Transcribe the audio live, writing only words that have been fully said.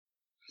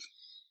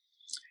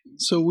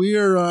So we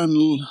are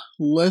on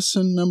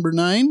lesson number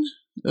 9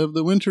 of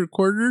the winter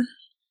quarter,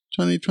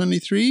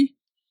 2023.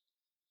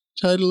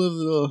 Title of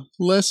the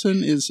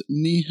lesson is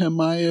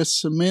Nehemiah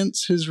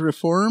Cements His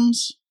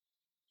Reforms.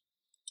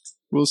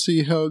 We'll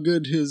see how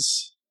good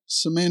his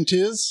cement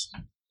is.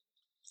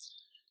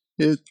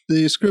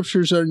 The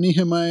scriptures are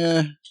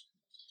Nehemiah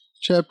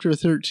chapter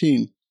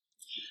 13.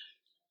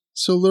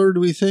 So Lord,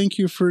 we thank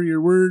you for your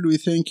word. We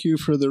thank you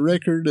for the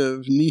record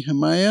of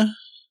Nehemiah.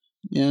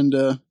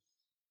 And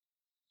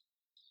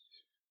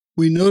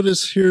we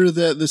notice here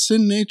that the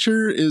sin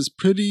nature is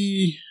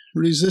pretty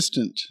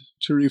resistant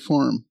to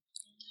reform.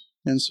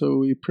 And so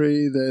we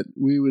pray that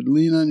we would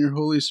lean on your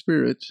Holy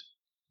Spirit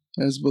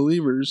as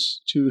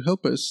believers to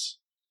help us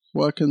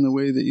walk in the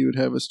way that you would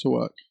have us to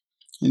walk.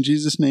 In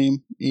Jesus'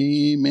 name,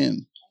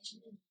 amen.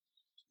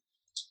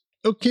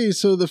 Okay,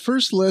 so the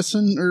first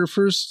lesson, or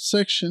first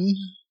section,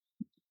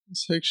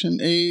 section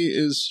A,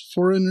 is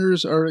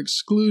foreigners are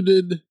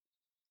excluded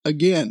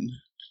again.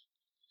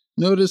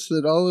 Notice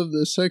that all of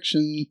the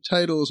section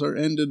titles are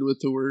ended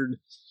with the word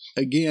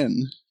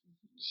again.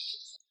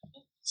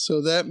 So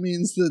that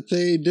means that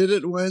they did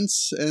it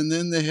once and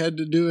then they had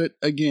to do it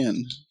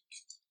again.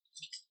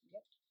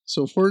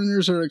 So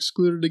foreigners are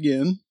excluded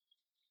again.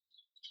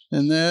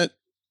 And that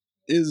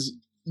is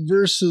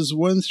verses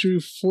 1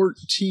 through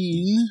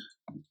 14.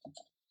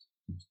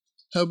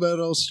 How about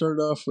I'll start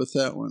off with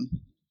that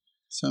one?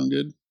 Sound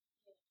good?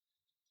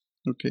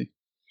 Okay.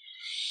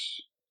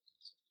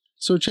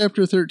 So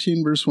chapter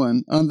 13, verse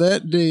 1. On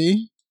that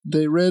day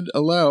they read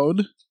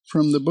aloud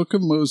from the book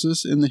of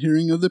Moses in the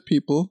hearing of the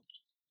people,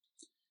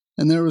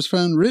 and there was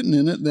found written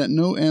in it that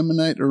no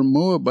Ammonite or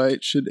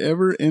Moabite should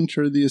ever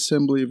enter the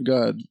assembly of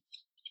God,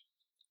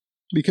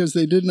 because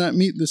they did not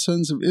meet the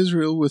sons of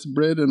Israel with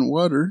bread and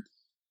water,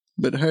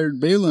 but hired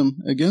Balaam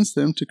against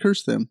them to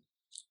curse them.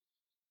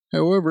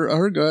 However,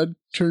 our God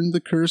turned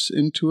the curse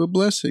into a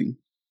blessing.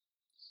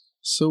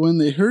 So when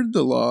they heard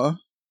the law,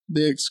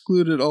 they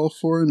excluded all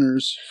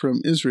foreigners from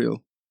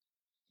Israel.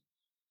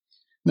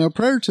 Now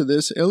prior to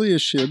this,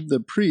 Eliashib, the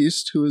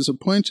priest, who was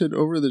appointed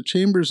over the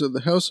chambers of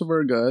the house of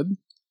our God,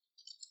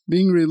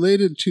 being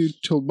related to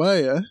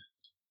Tobiah,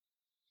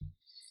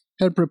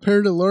 had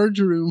prepared a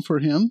large room for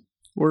him,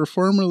 where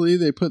formerly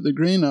they put the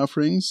grain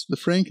offerings, the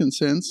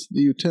frankincense,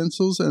 the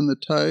utensils, and the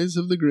tithes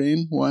of the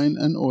grain, wine,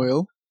 and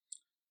oil,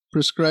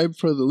 prescribed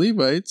for the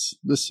Levites,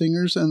 the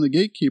singers, and the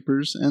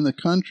gatekeepers, and the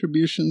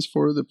contributions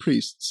for the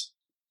priests.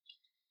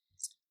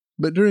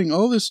 But during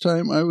all this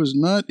time I was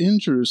not in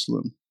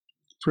Jerusalem,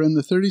 for in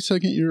the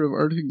 32nd year of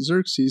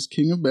Artaxerxes,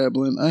 king of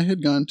Babylon, I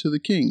had gone to the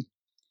king.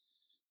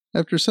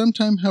 After some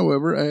time,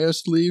 however, I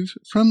asked leave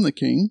from the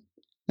king,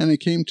 and I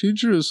came to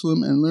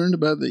Jerusalem and learned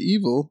about the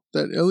evil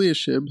that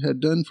Eliashib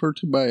had done for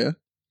Tobiah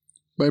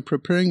by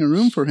preparing a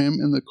room for him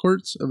in the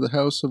courts of the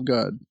house of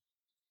God.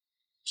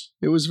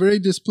 It was very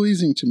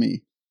displeasing to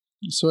me,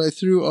 so I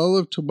threw all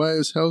of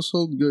Tobiah's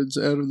household goods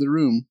out of the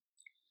room.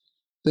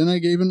 Then I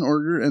gave an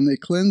order, and they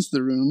cleansed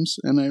the rooms,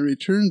 and I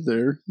returned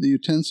there the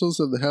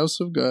utensils of the house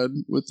of God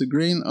with the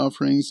grain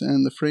offerings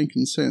and the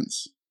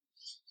frankincense.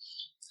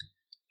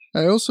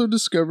 I also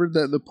discovered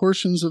that the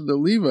portions of the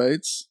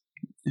Levites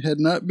had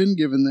not been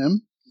given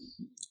them,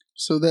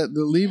 so that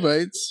the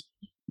Levites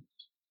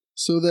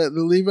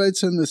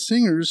and the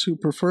singers who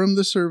performed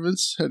the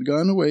service had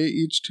gone away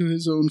each to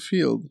his own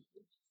field.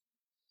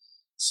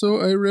 So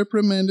I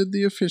reprimanded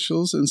the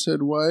officials and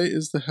said, "Why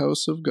is the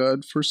house of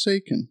God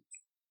forsaken?"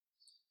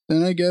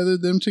 Then I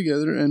gathered them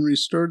together and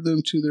restored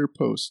them to their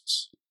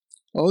posts.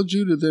 All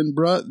Judah then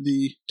brought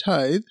the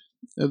tithe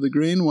of the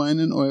grain, wine,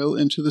 and oil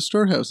into the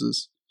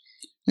storehouses.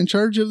 In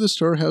charge of the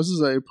storehouses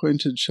I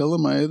appointed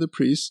Shelemiah the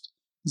priest,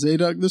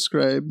 Zadok the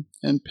scribe,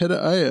 and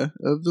Pedaiah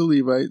of the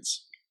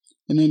Levites,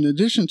 and in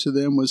addition to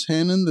them was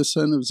Hanan the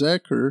son of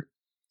Zachar,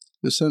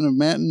 the son of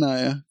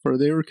Mattaniah, for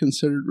they were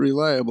considered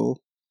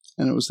reliable,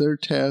 and it was their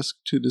task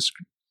to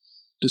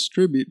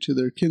distribute to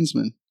their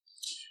kinsmen.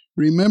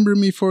 Remember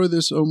me for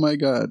this, O my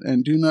God,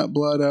 and do not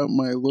blot out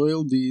my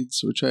loyal deeds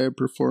which I have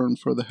performed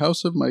for the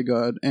house of my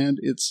God and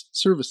its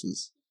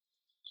services.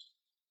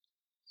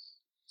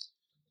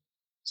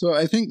 So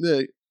I think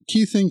the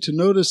key thing to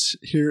notice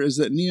here is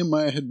that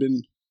Nehemiah had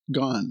been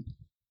gone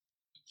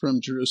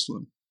from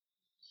Jerusalem.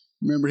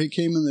 Remember, he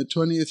came in the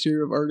 20th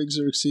year of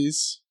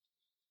Artaxerxes.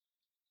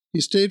 He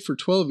stayed for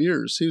 12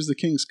 years. He was the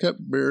king's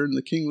cupbearer, and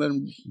the king let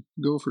him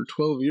go for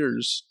 12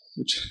 years,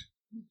 which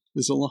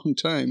is a long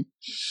time.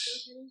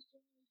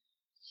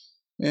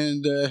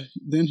 And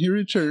then he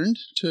returned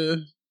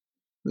to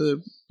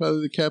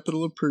probably the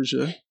capital of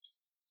Persia.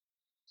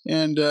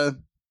 And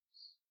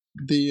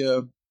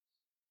the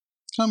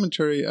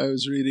commentary I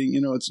was reading,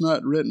 it's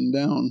not written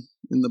down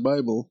in the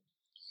Bible.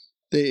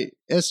 They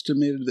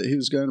estimated that he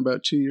was gone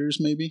about 2 years,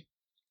 maybe.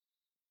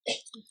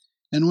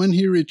 And when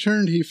he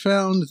returned, he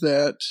found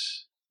that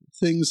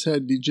things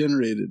had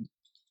degenerated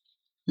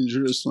in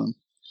Jerusalem.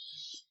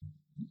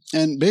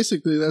 And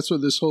basically, that's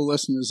what this whole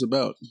lesson is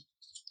about.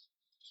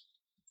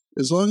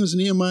 As long as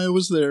Nehemiah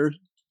was there,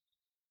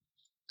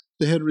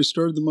 they had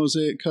restored the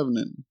Mosaic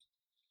covenant.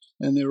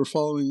 and they were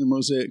following the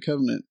Mosaic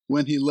covenant.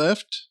 When he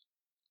left,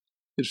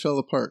 it fell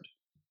apart.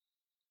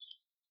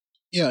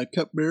 Yeah,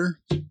 cupbearer.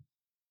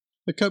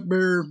 The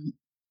cupbearer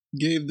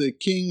gave the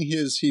king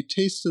he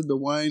tasted the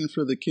wine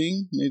for the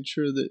king, made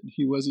sure that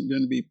he wasn't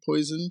going to be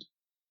poisoned,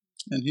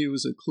 and he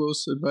was a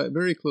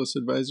very close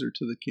advisor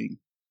to the king.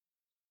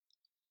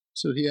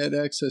 So he had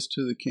access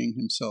to the king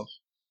himself.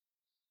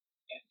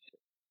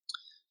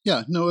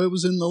 Yeah, no, it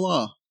was in the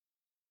law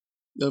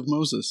of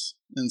Moses,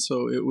 and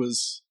so it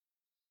was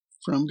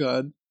from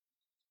God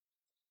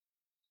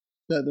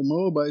that the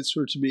Moabites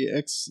were to be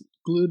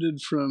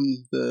excluded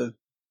from the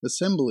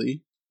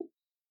assembly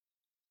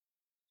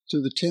to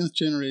the 10th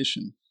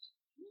generation.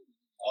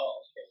 Oh,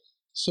 okay.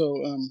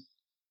 So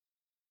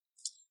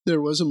there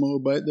was a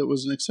Moabite that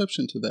was an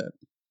exception to that,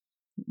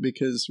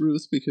 because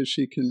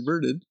she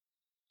converted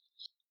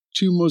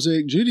to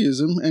Mosaic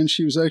Judaism, and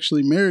she was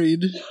actually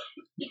married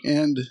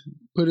and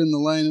put in the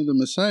line of the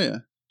Messiah.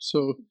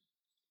 So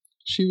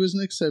she was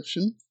an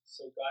exception.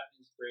 So God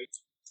is great.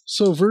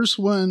 So verse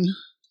 1,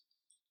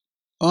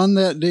 on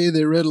that day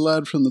they read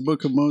aloud from the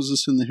book of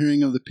Moses in the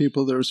hearing of the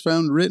people. There was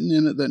found written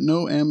in it that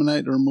no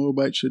Ammonite or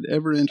Moabite should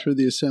ever enter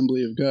the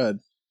assembly of God.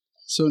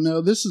 So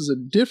now this is a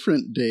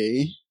different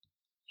day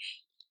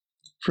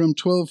from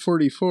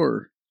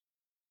 1244.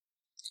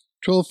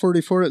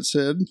 1244 it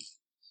said,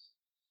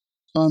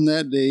 on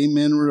that day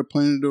men were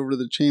appointed over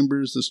the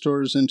chambers, the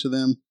stores into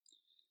them.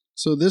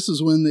 So this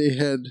is when they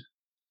had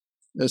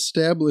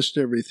established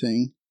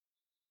everything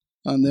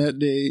on that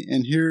day.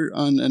 And here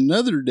on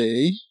another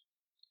day,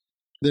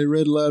 they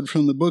read aloud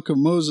from the book of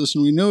Moses,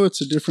 and we know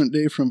it's a different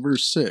day from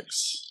verse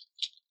 6,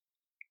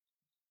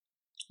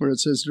 where it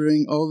says,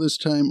 during all this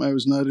time I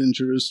was not in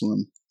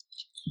Jerusalem.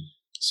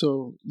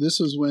 So this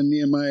is when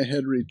Nehemiah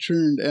had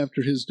returned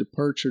after his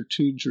departure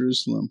to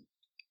Jerusalem.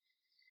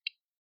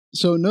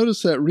 So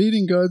notice that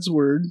reading God's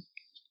word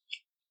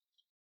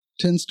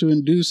tends to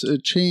induce a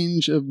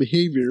change of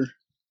behavior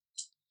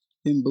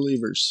in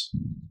believers,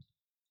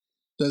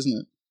 doesn't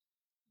it?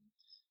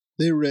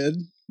 They read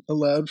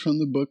aloud from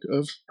the book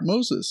of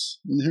Moses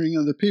in the hearing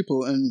of the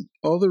people, and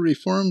all the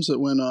reforms that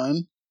went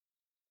on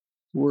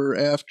were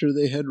after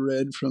they had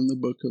read from the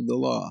book of the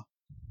law.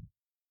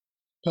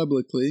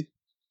 Publicly,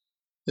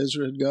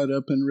 Ezra had got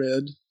up and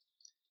read,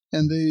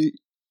 and they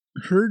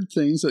heard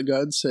things that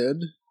God said,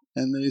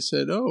 and they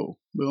said, oh,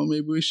 well,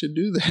 maybe we should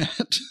do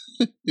that,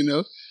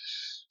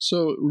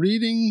 So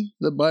reading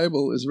the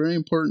Bible is very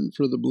important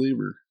for the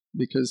believer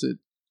because it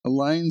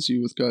aligns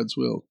you with God's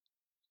will.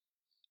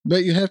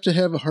 But you have to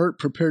have a heart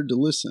prepared to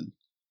listen,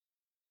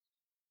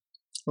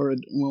 or it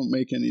won't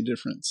make any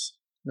difference,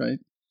 right?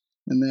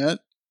 And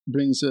that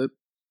brings up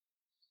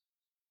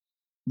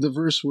the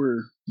verse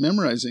we're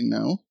memorizing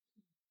now,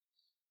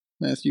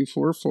 Matthew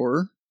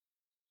 4:4,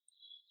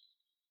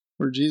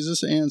 where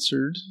Jesus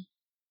answered,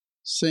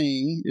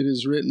 saying, it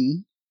is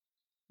written,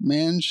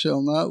 man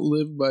shall not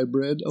live by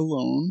bread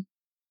alone,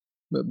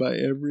 but by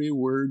every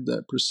word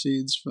that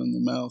proceeds from the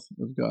mouth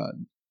of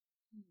God.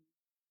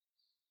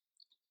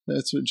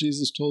 That's what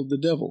Jesus told the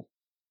devil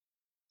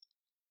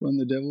when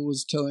the devil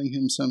was telling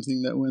him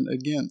something that went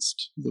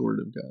against the word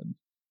of God.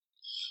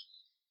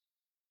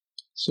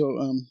 So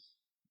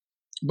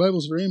the Bible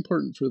is very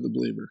important for the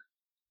believer.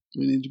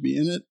 We need to be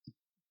in it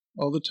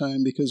all the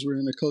time because we're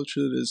in a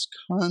culture that is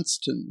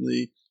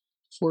constantly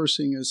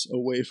forcing us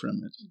away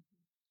from it.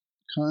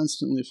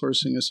 Constantly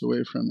forcing us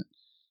away from it.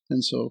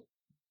 And so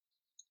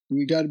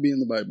we got to be in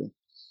the Bible.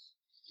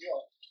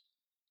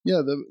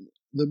 Yeah,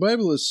 the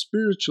Bible is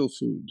spiritual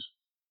food.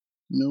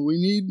 We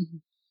need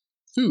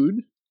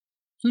food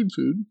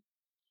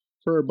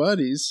for our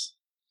bodies,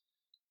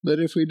 but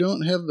if we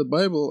don't have the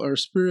Bible, our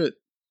spirit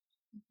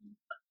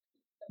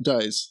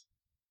dies.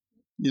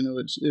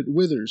 It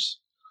withers.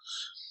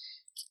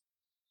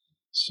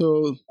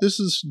 So this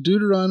is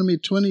Deuteronomy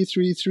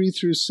 23,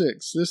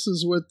 3-6. This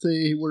is what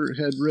they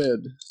had read.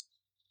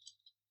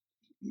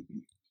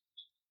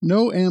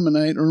 No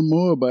Ammonite or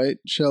Moabite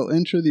shall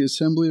enter the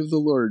assembly of the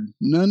Lord,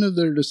 none of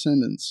their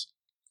descendants,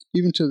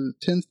 even to the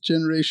 10th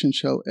generation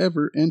shall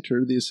ever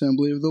enter the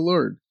assembly of the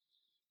Lord.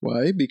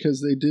 Why?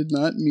 Because they did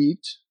not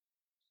meet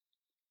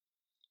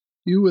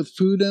you with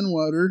food and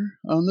water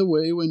on the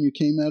way when you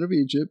came out of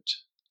Egypt,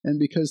 and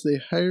because they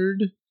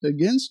hired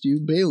against you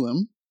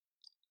Balaam,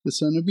 the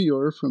son of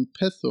Beor, from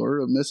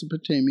Pethor of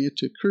Mesopotamia,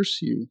 to curse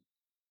you.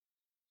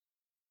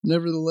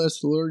 Nevertheless,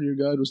 the Lord your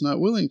God was not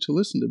willing to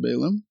listen to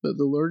Balaam, but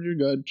the Lord your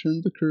God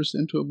turned the curse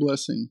into a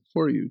blessing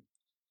for you,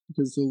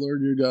 because the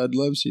Lord your God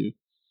loves you.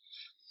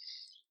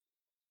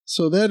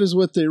 So that is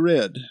what they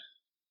read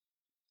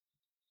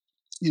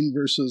in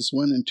verses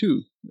 1 and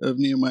 2 of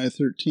Nehemiah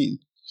 13.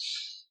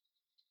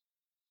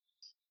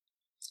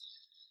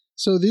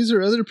 So these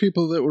are other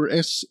people that were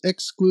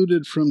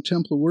excluded from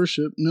temple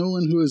worship. No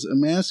one who is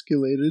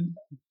emasculated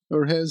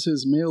or has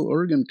his male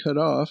organ cut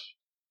off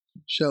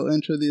shall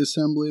enter the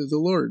assembly of the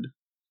Lord.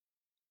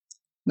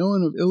 No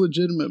one of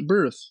illegitimate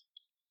birth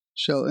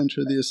shall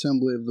enter the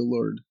assembly of the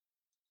Lord.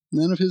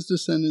 None of his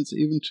descendants,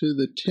 even to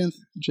the 10th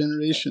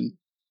generation,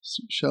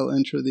 shall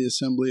enter the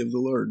assembly of the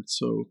Lord.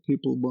 So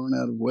people born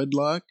out of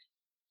wedlock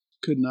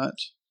could not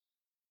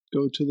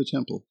go to the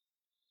temple.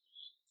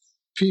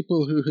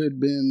 People who had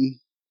been,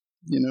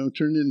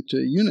 turned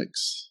into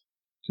eunuchs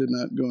could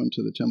not go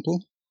into the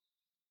temple.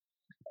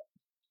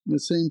 In the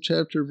same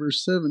chapter,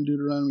 verse 7,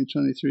 Deuteronomy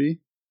 23,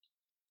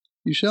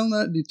 you shall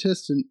not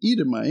detest an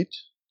Edomite,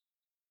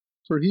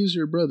 for he is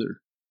your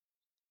brother.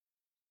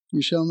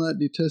 You shall not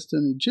detest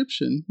an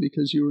Egyptian,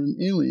 because you are an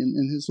alien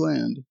in his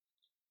land.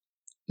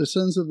 The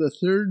sons of the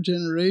third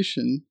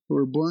generation who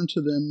are born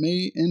to them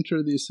may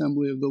enter the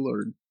assembly of the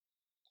Lord.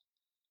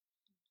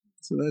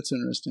 So that's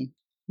interesting,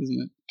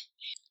 isn't it?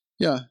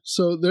 Yeah,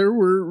 so there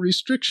were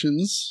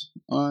restrictions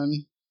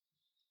on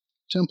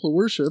temple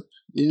worship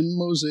in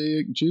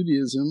Mosaic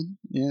Judaism,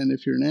 and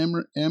if you're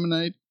an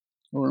Ammonite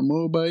or a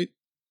Moabite,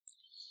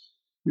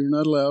 you're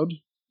not allowed.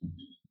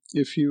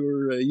 If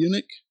you're a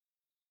eunuch,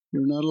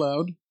 you're not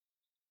allowed.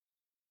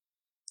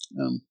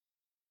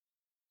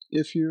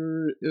 If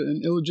you're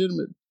an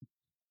illegitimate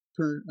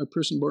a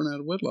person born out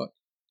of wedlock,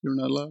 you're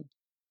not allowed.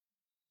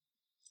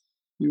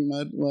 You're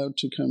not allowed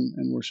to come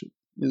and worship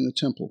in the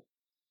temple.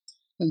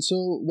 And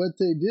so what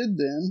they did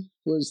then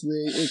was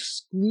they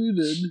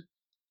excluded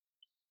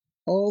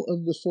all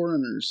of the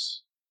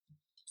foreigners.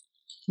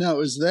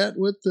 Now, is that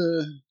what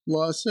the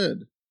law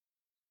said?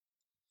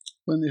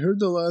 When they heard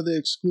the law, they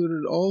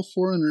excluded all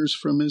foreigners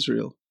from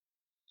Israel.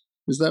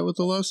 Is that what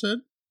the law said?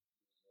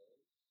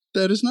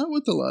 That is not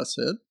what the law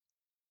said.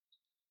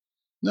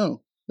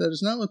 No, that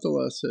is not what the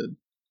law said.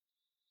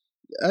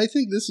 I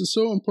think this is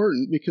so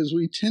important because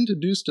we tend to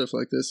do stuff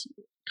like this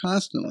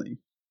constantly.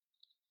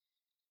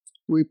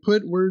 We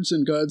put words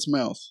in God's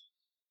mouth.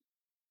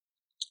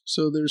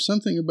 So there's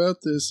something about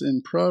this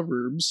in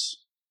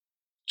Proverbs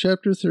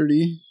chapter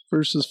 30,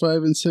 verses 5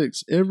 and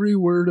 6. Every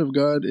word of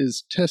God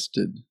is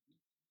tested.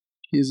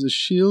 He is a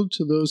shield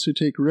to those who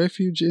take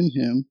refuge in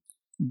him.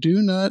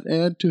 Do not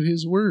add to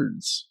his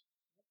words,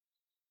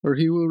 or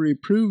he will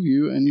reprove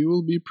you, and you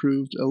will be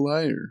proved a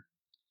liar.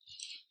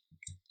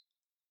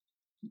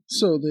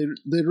 So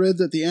they read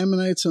that the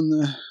Ammonites and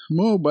the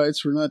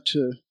Moabites were not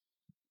to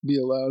be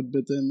allowed,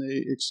 but then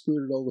they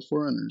excluded all the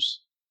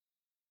foreigners,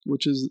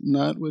 which is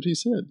not what he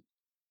said.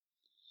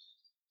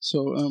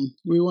 So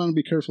we want to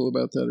be careful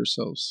about that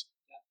ourselves.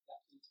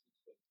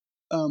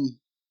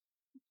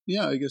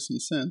 Yeah, I guess in a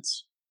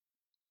sense.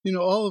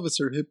 All of us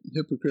are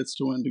hypocrites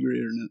to one degree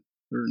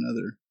or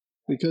another,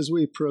 because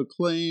we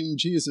proclaim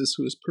Jesus,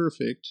 who is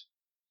perfect.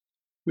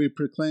 We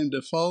proclaim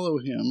to follow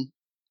him,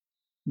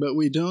 but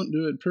we don't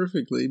do it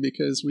perfectly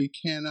because we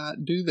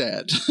cannot do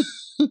that.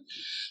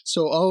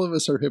 So all of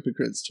us are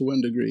hypocrites to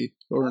one degree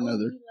or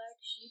another.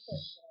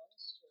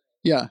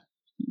 Yeah.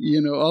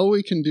 All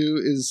we can do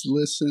is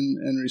listen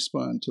and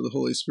respond to the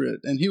Holy Spirit,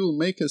 and he will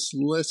make us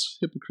less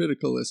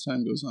hypocritical as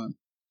time goes on.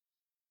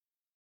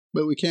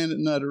 But we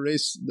cannot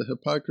erase the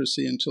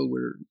hypocrisy until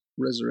we're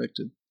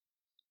resurrected.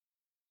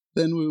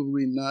 Then we will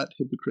be not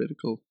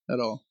hypocritical at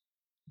all.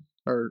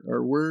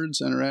 Our words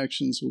and our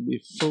actions will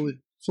be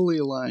fully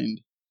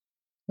aligned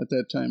at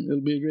that time.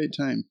 It'll be a great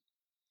time.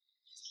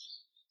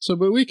 So,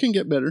 but we can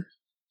get better.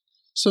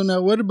 So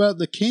now what about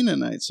the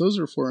Canaanites? Those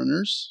are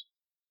foreigners.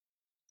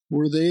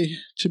 Were they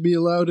to be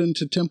allowed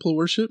into temple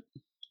worship?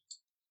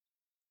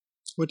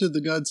 What did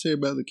the God say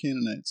about the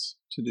Canaanites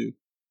to do?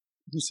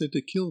 He said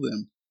to kill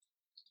them.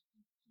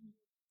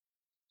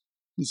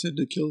 He said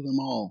to kill them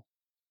all.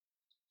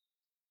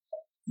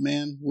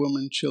 Man,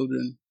 woman,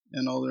 children,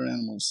 and all their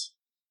animals.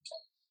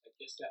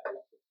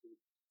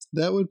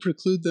 That would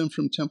preclude them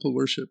from temple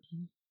worship.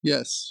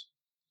 Yes.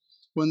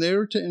 When they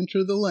were to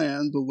enter the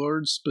land, the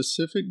Lord's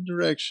specific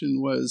direction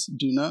was,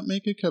 do not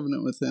make a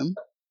covenant with them,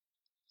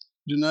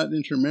 do not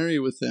intermarry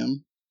with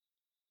them,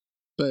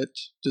 but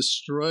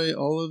destroy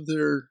all of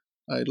their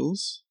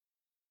idols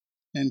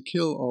and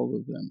kill all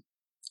of them,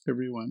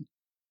 everyone.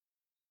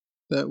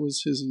 That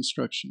was his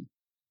instruction.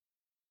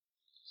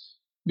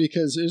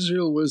 Because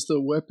Israel was the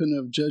weapon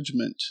of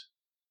judgment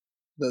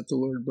that the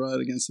Lord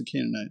brought against the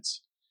Canaanites.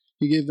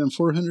 He gave them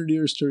 400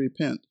 years to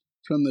repent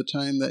from the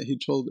time that he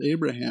told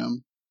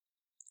Abraham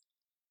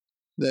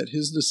that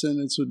his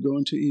descendants would go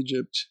into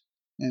Egypt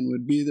and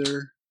would be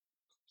there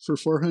for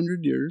 400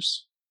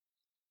 years.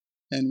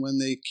 And when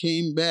they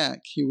came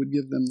back, he would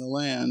give them the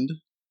land.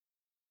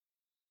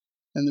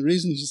 And the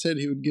reason he said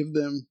he would give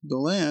them the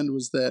land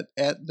was that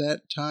at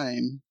that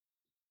time,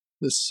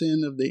 the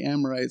sin of the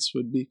Amorites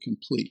would be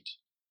complete.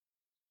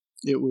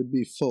 It would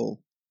be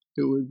full.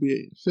 It would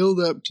be filled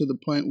up to the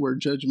point where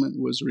judgment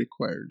was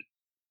required.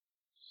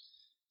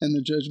 And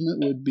the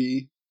judgment would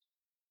be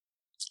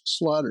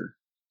slaughter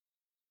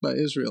by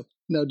Israel.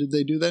 Now, did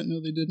they do that?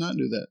 No, they did not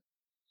do that.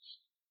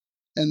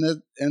 And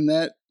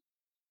that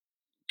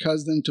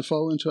caused them to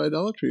fall into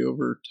idolatry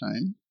over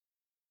time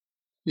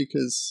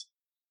because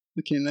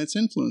the Canaanites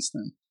influenced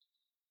them.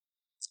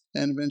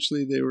 And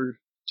eventually they were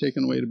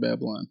taken away to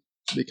Babylon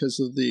because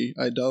of the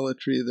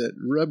idolatry that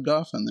rubbed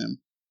off on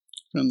them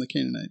from the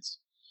Canaanites.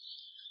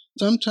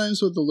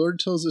 Sometimes what the Lord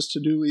tells us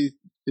to do,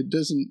 it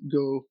doesn't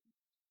go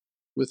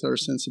with our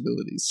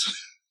sensibilities.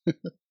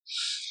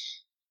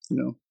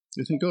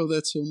 They think, oh,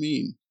 that's so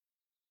mean.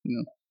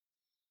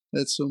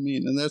 That's so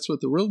mean. And that's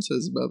what the world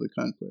says about the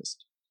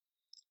conquest.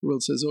 The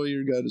world says, oh,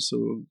 your God is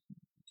so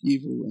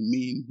evil and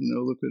mean.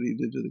 Look what he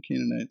did to the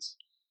Canaanites.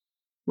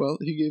 Well,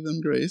 he gave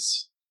them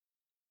grace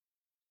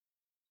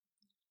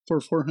for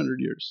 400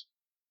 years.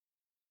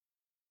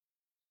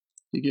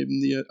 He gave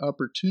them the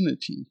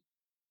opportunity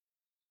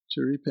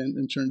to repent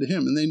and turn to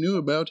him. And they knew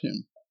about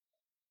him.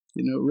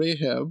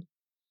 Rahab,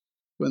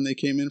 when they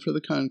came in for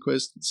the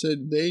conquest,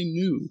 said they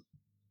knew.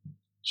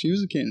 She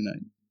was a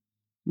Canaanite.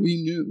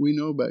 We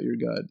know about your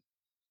God.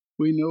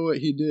 We know what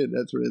he did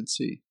at the Red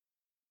Sea.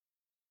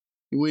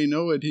 We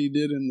know what he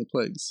did in the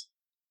plagues.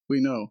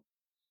 We know.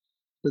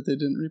 But they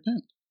didn't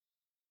repent.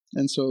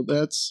 And so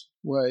that's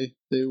why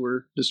they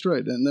were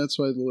destroyed. And that's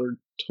why the Lord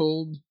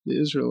told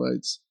the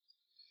Israelites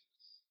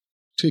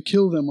to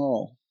kill them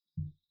all.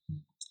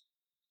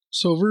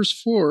 So verse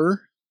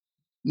 4,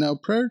 now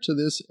prior to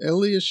this,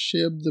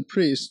 Eliashib the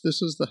priest,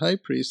 this was the high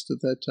priest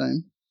at that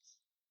time,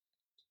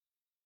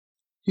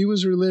 he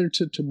was related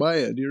to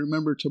Tobiah. Do you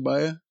remember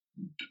Tobiah?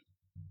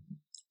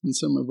 In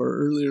some of our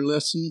earlier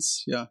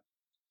lessons? Yeah.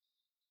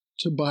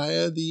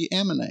 Tobiah the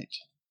Ammonite.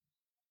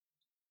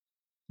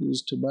 He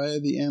was Tobiah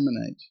the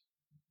Ammonite.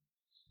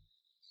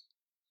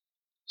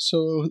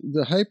 So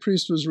the high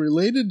priest was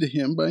related to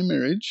him by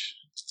marriage,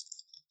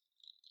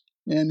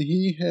 and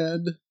he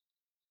had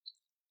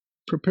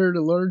prepared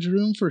a large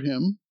room for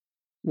him,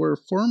 where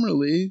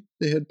formerly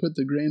they had put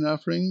the grain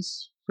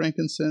offerings,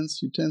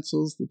 frankincense,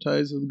 utensils, the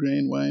tithes of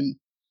grain, wine,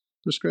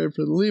 prescribed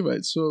for the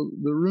Levites. So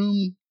the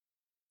room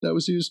that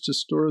was used to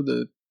store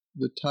the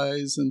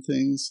tithes and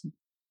things,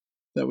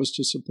 that was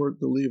to support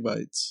the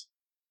Levites.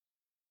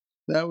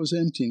 That was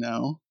empty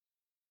now,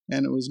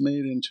 and it was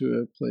made into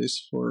a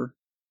place for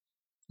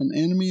an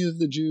enemy of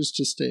the Jews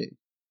to stay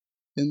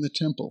in the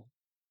temple.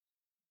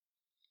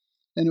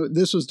 And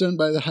this was done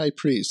by the high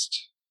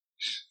priest.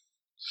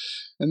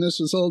 And this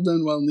was all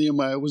done while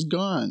Nehemiah was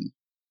gone.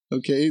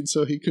 Okay,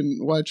 so he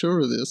couldn't watch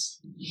over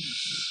this.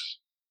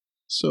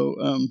 So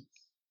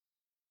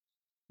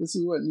this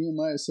is what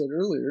Nehemiah said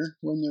earlier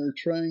when they were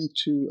trying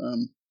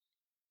to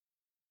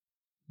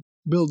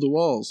build the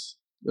walls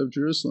of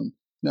Jerusalem.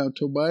 Now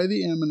Tobiah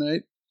the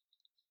Ammonite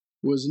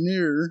was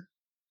near,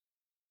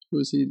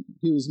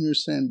 he was near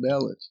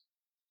Sanballat.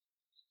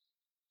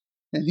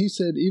 And he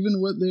said, even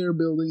what they are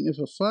building, if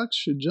a fox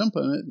should jump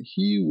on it,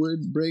 he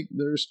would break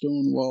their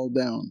stone wall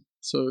down.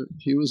 So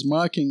he was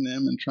mocking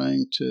them and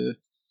trying to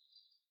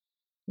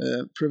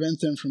prevent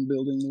them from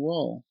building the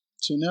wall.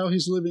 So now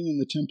he's living in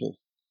the temple.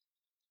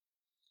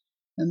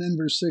 And then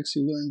verse 6,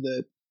 he learned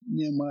that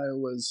Nehemiah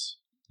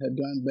had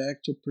gone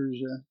back to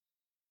Persia.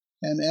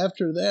 And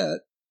after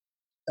that,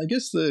 I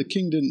guess the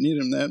king didn't need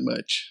him that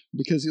much,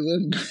 because he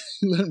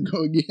let him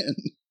go again.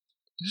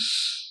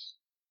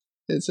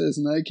 It says,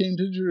 and I came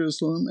to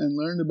Jerusalem and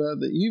learned about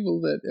the evil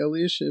that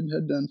Eliashib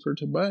had done for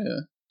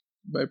Tobiah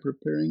by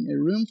preparing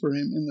a room for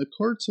him in the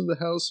courts of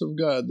the house of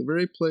God, the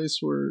very place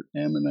where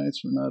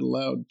Ammonites were not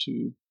allowed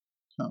to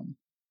come.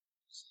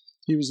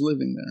 He was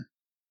living there.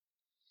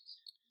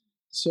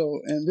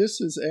 So, and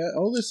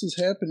all this is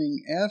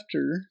happening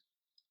after,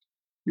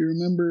 you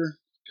remember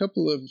a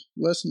couple of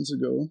lessons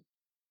ago,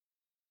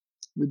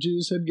 the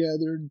Jews had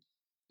gathered,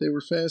 they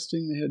were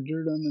fasting, they had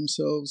dirt on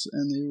themselves,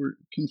 and they were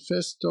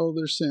confessed all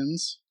their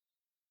sins.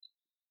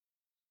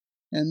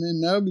 And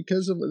then now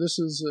because of, this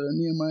is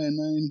Nehemiah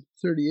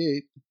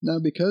 9:38, now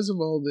because of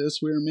all this,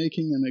 we are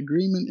making an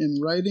agreement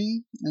in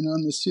writing, and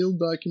on the sealed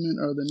document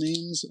are the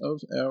names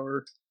of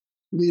our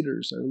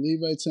leaders, our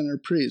Levites and our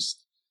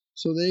priests.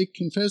 So they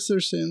confessed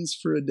their sins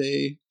for a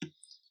day.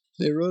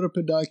 They wrote up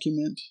a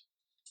document.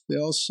 They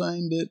all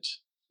signed it,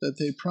 that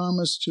they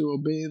promised to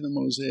obey the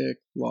Mosaic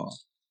law.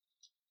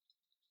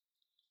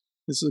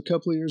 This is a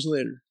couple of years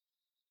later.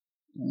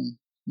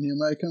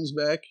 Nehemiah comes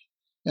back,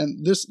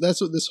 and that's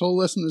what this whole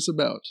lesson is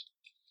about.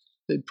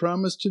 They'd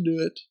promised to do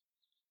it.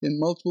 In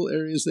multiple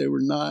areas, they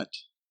were not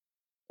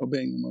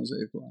obeying the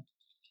Mosaic law.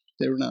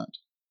 They were not.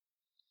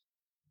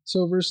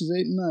 So verses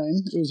 8 and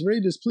 9, it was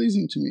very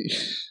displeasing to me.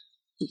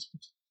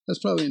 That's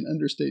probably an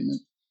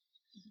understatement.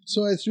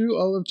 So I threw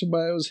all of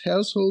Tobiah's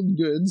household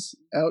goods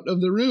out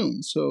of the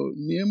room. So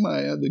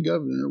Nehemiah, the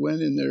governor,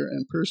 went in there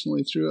and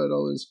personally threw out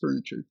all his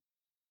furniture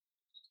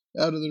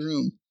out of the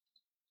room.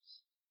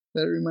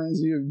 That reminds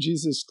you of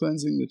Jesus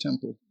cleansing the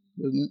temple,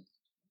 doesn't it?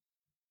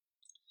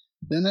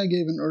 Then I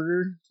gave an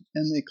order,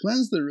 and they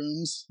cleansed the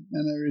rooms,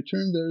 and I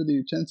returned there the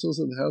utensils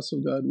of the house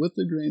of God with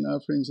the grain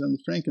offerings and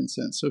the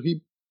frankincense. So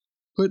he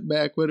put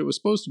back what it was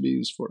supposed to be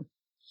used for.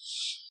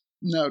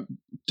 Now,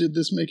 did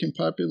this make him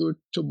popular with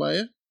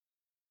Tobiah?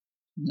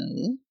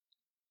 No.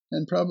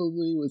 And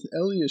probably with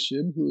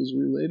Eliashib, who was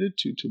related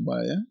to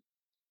Tobiah,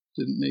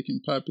 didn't make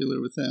him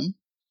popular with them.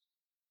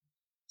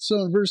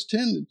 So in verse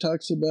 10, it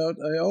talks about,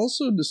 I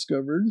also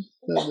discovered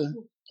that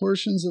the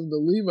portions of the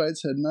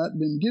Levites had not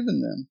been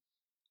given them,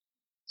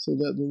 so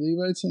that the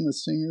Levites and the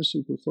singers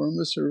who performed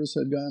the service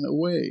had gone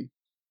away,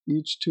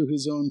 each to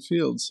his own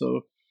field.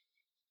 So,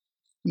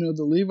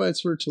 the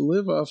Levites were to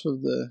live off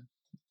of the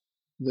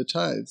the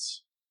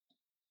tithes.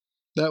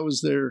 That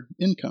was their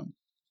income.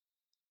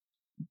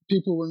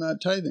 People were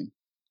not tithing.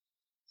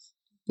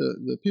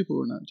 The people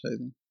were not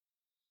tithing.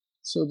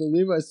 So the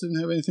Levites didn't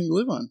have anything to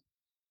live on.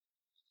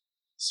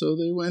 So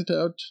they went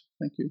out,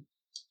 thank you,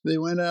 they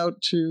went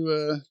out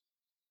to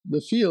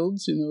the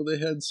fields. They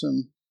had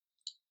some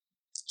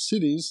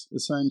cities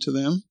assigned to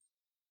them.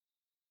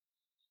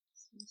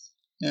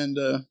 And,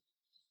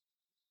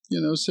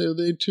 so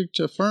they took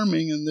to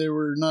farming, and they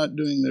were not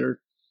doing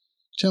their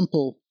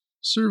temple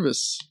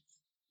service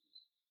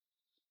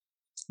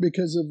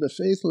because of the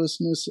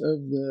faithlessness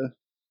of the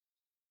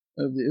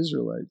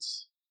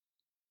Israelites.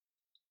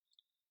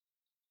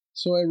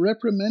 So I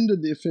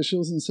reprimanded the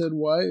officials and said,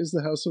 "Why is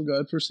the house of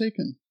God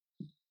forsaken?"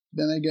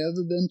 Then I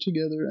gathered them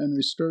together and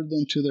restored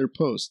them to their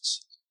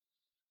posts.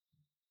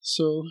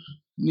 So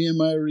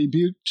Nehemiah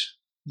rebuked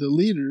the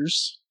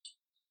leaders,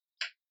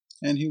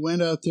 and he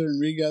went out there and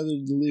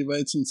regathered the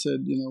Levites and said,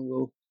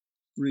 we'll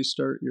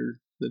restart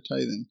the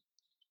tithing.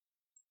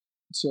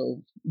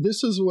 So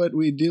this is what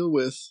we deal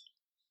with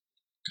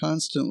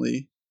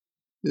constantly,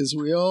 is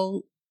we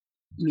all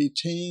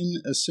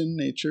retain a sin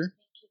nature,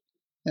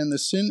 and the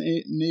sin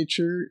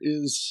nature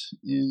is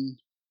in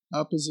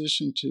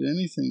opposition to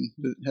anything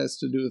that has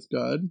to do with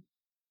God,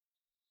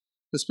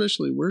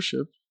 especially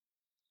worship,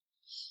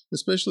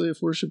 especially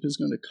if worship is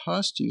going to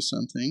cost you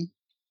something,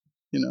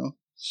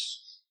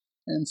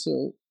 And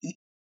so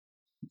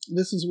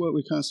this is what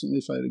we constantly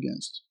fight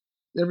against.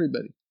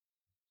 Everybody,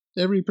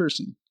 every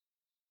person,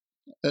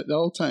 at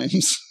all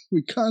times,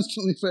 we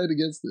constantly fight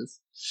against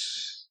this.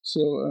 So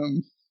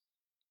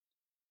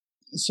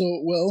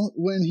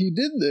when he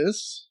did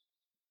this,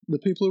 the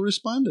people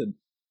responded.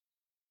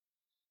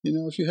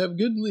 If you have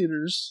good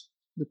leaders,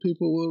 the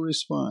people will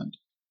respond.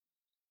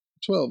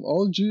 12,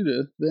 all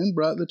Judah then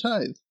brought the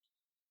tithe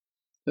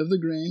of the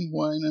grain,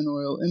 wine, and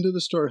oil into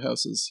the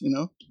storehouses,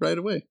 right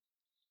away.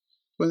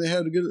 When they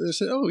had they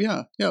said, "Oh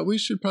yeah, we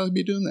should probably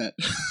be doing that,"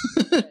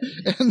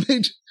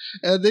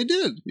 and they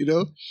did.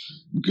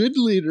 Good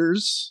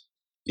leaders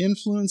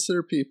influence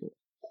their people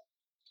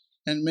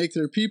and make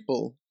their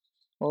people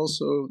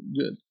also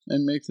good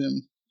and make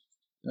them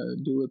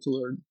do what the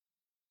Lord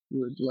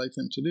would like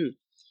them to do.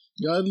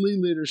 Godly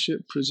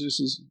leadership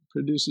produces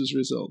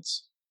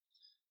results.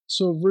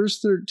 So, verse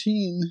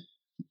 13.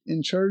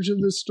 In charge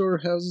of the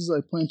storehouses, I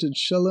appointed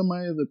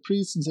Shelemiah the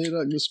priest,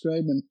 Zadok the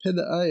scribe, and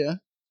Pedaiah.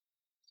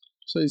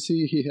 So you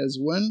see, he has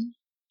one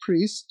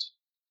priest,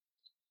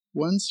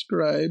 one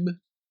scribe,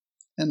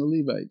 and a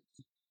Levite.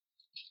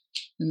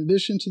 In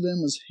addition to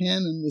them was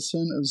Hanan, the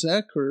son of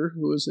Zaccur,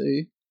 who was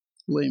a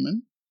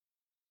layman,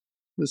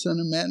 the son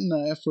of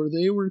Mattaniah, for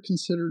they were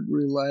considered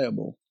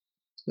reliable.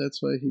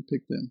 That's why he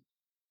picked them.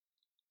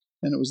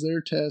 And it was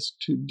their task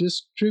to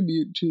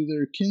distribute to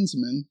their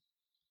kinsmen,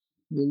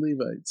 the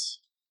Levites.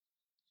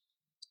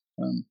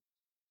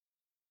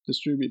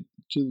 Distribute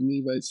to the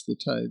Levites the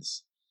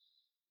tithes.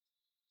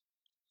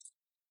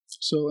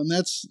 So, and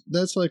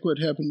that's like what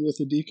happened with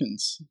the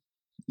deacons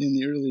in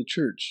the early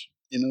church.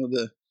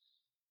 The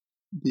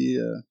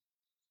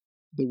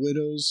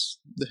widows,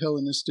 the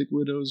Hellenistic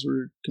widows,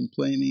 were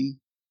complaining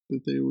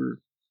that they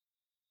were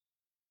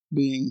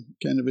being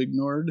kind of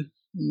ignored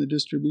in the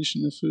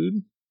distribution of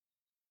food,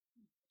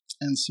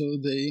 and so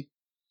they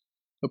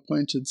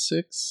appointed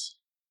 6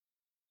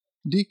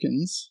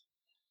 deacons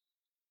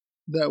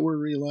that were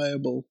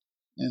reliable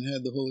and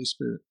had the Holy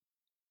Spirit,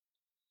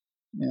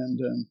 and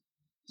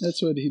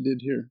that's what he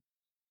did here.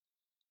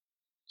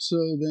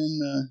 So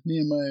then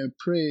Nehemiah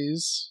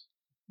prays.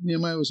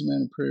 Nehemiah was a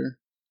man of prayer.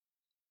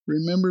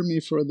 Remember me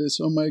for this,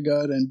 O my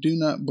God, and do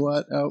not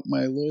blot out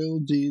my loyal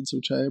deeds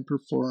which I have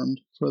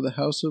performed for the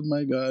house of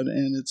my God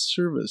and its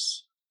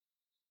service.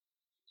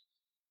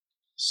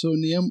 So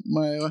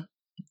Nehemiah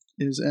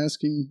is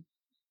asking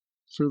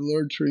for the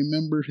Lord to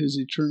remember his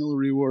eternal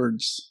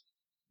rewards,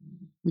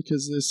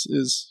 because this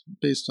is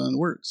based on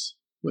works,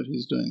 what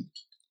he's doing.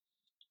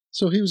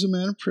 So he was a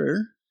man of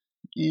prayer,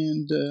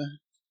 and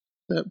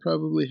that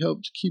probably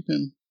helped keep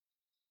him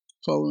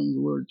following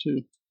the Lord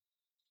too.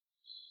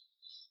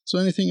 So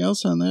anything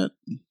else on that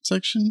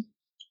section?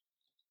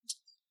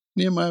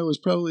 Nehemiah was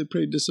probably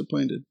pretty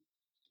disappointed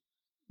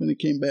when he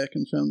came back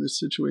and found this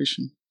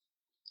situation.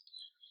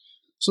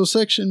 So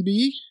section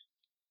B,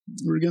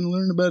 we're going to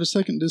learn about a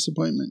second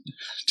disappointment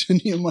to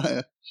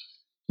Nehemiah.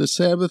 The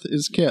Sabbath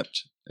is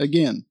kept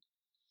again.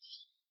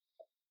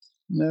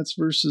 And that's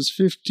verses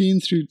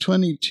 15 through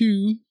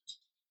 22.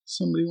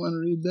 Somebody want to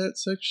read that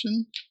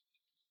section?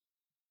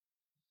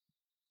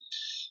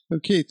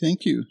 Okay,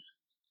 thank you.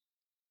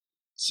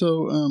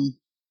 So,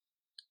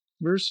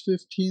 verse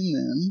 15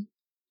 then.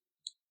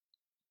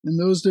 In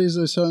those days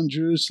I saw in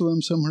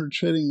Jerusalem some who were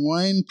treading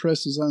wine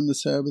presses on the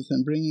Sabbath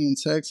and bringing in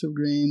sacks of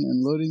grain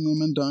and loading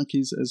them on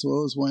donkeys, as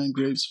well as wine,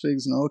 grapes,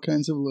 figs, and all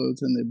kinds of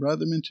loads, and they brought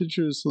them into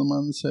Jerusalem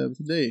on the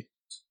Sabbath day.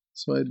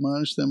 So I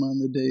admonished them on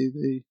the day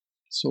they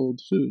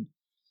sold food.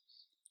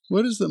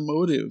 What is the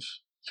motive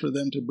for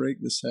them to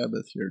break the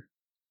Sabbath here?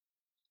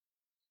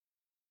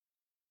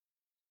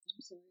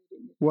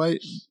 Why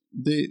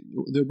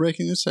they're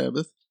breaking the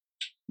Sabbath?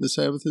 the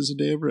Sabbath is a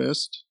day of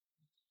rest.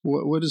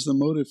 What is the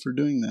motive for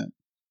doing that?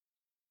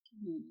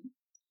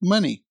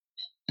 Money.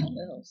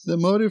 The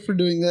motive for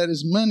doing that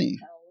is money.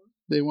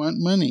 They want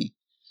money.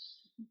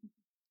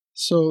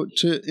 So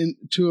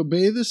to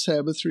obey the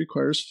Sabbath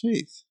requires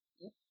faith,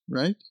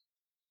 right?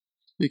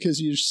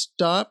 Because you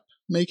stop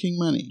making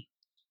money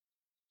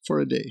for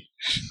a day.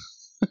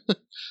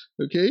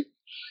 Okay?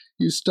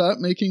 You stop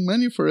making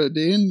money for a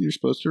day and you're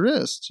supposed to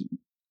rest.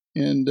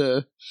 And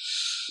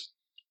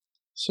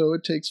so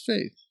it takes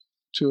faith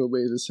to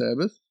obey the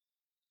Sabbath.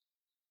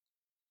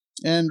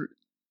 And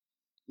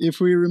if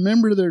we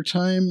remember their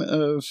time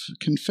of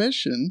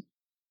confession,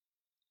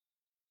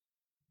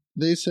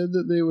 they said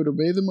that they would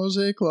obey the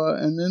Mosaic law,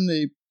 and then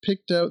they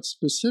picked out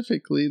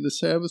specifically the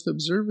Sabbath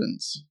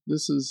observance.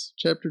 This is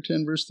chapter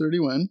 10, verse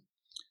 31.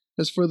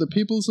 As for the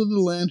peoples of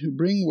the land who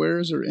bring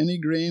wares or any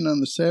grain on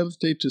the Sabbath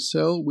day to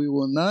sell, we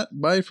will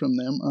not buy from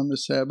them on the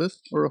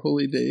Sabbath or a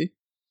holy day,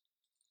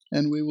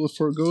 and we will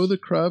forego the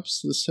crops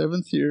the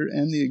 7th year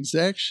and the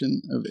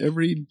exaction of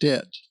every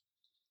debt.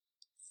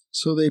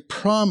 So they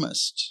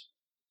promised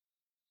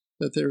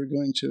that they were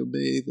going to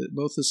obey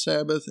both the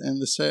Sabbath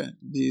and the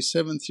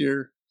 7th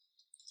year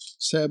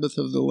Sabbath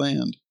of the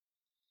land.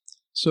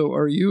 So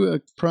are you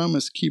a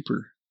promise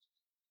keeper?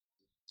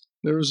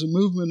 There was a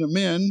movement of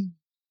men,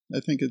 I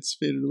think it's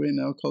faded away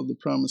now, called the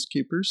Promise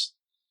Keepers.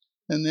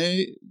 And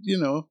they,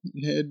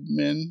 had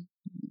men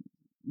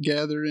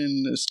gather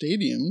in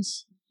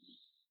stadiums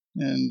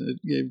and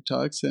gave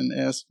talks and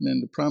asked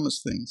men to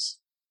promise things.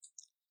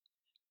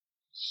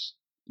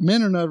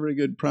 Men are not very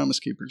good promise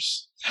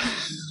keepers.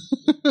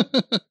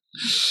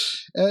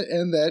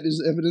 And that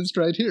is evidenced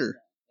right here.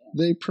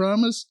 They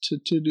promised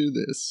to do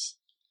this.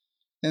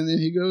 And then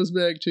he goes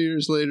back 2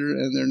 years later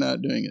and they're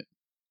not doing it.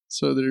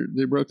 So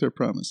they broke their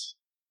promise.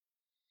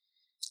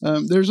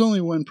 There's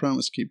only one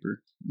promise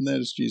keeper, and that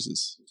is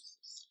Jesus.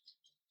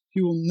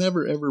 He will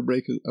never, ever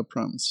break a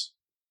promise.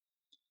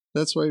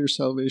 That's why your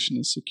salvation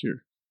is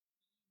secure.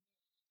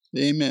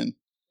 Amen.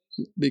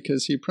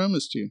 Because he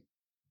promised you.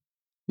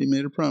 He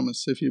made a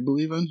promise. If you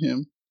believe on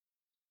him,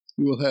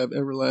 you will have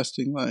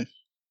everlasting life.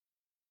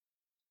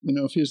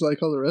 If he's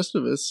like all the rest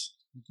of us,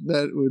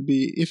 that would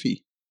be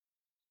iffy.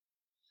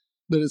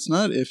 But it's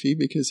not iffy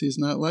because he's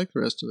not like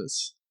the rest of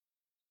us.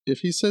 If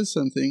he says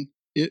something,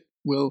 it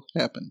will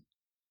happen.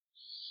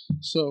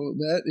 So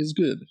that is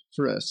good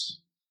for us.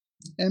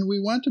 And we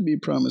want to be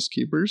promise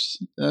keepers,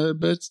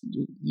 but,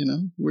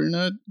 we're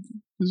not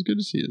as good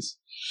as he is.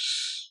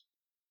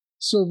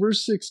 So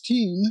verse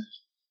 16,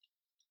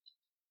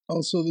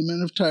 also the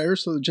men of Tyre,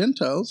 so the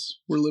Gentiles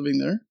were living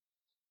there.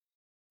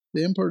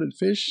 They imported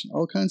fish,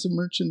 all kinds of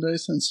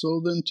merchandise, and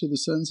sold them to the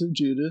sons of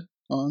Judah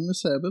on the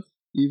Sabbath,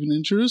 even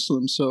in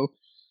Jerusalem. So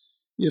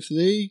if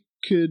they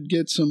could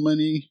get some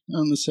money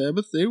on the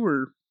Sabbath, they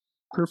were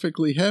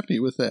perfectly happy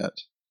with that.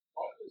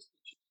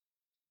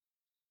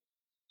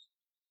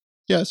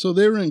 Yeah, so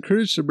they were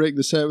encouraged to break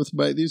the Sabbath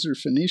by, these are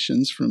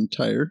Phoenicians from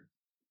Tyre.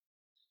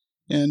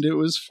 And it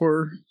was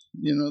for,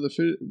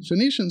 the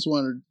Phoenicians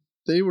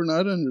they were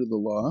not under the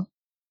law.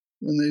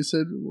 And they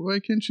said, why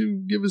can't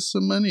you give us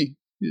some money?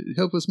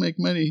 Help us make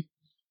money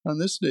on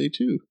this day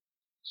too.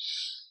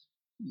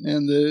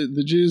 And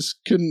the Jews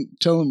couldn't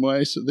tell them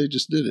why, so they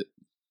just did it.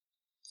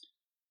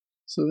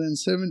 So then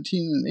 17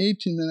 and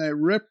 18, then I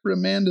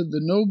reprimanded the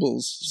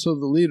nobles, so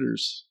the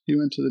leaders. He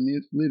went to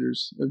the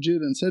leaders of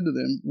Judah and said to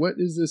them, what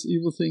is this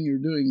evil thing you're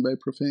doing by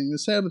profaning the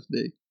Sabbath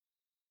day?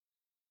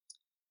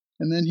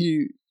 And then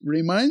he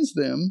reminds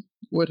them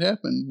what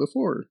happened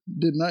before.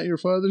 Did not your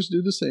fathers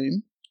do the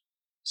same?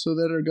 So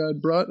that our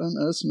God brought on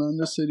us and on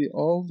this city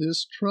all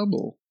this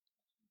trouble.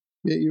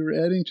 Yet you are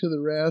adding to the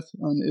wrath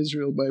on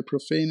Israel by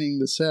profaning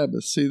the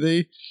Sabbath. See,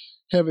 they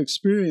have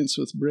experience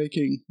with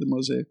breaking the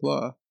Mosaic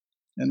law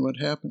and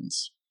what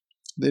happens.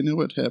 They knew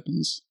what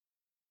happens.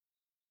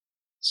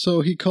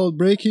 So he called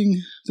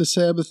breaking the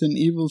Sabbath an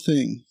evil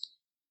thing.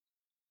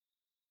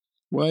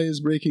 Why is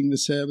breaking the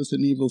Sabbath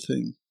an evil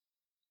thing?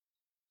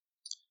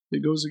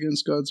 It goes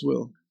against God's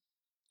will.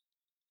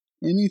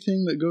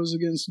 Anything that goes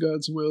against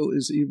God's will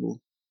is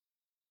evil.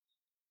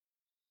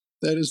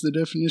 That is the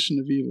definition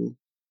of evil,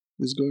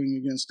 is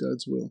going against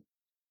God's will.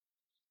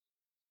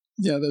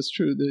 Yeah, that's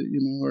true.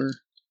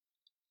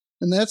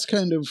 And that's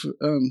kind of,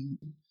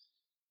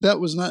 that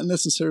was not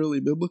necessarily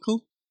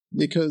biblical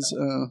because,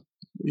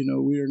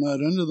 we are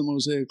not under the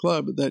Mosaic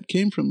law, but that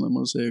came from the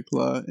Mosaic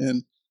law,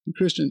 and the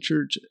Christian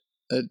church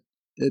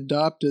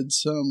adopted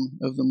some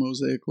of the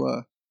Mosaic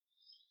law.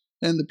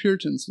 And the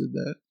Puritans did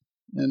that,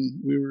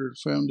 and we were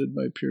founded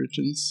by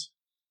Puritans.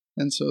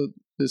 And so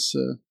this,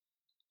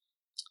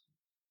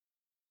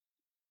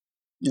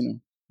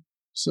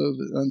 so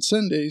on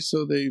Sunday,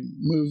 so they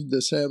moved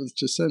the Sabbath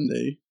to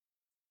Sunday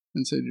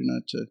and said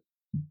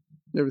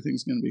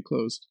everything's going to be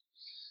closed.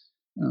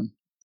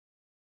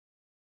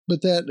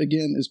 But that,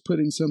 again, is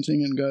putting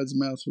something in God's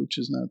mouth which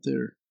is not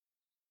there.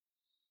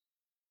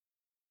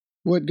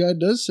 What God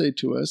does say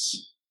to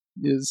us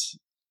is,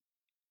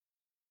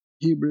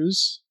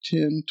 Hebrews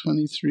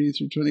 10:23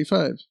 through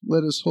 25.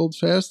 Let us hold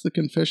fast the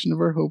confession of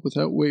our hope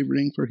without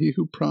wavering, for he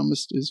who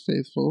promised is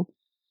faithful.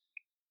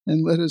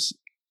 And let us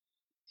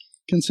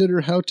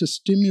consider how to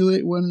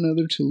stimulate one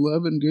another to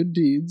love and good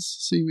deeds.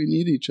 See, we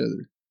need each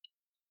other.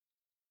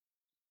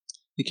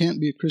 You can't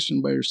be a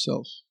Christian by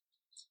yourself.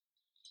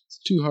 It's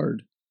too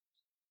hard.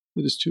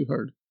 It is too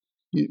hard.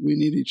 We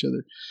need each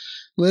other.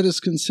 Let us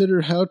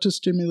consider how to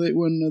stimulate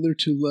one another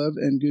to love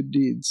and good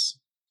deeds,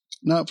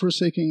 not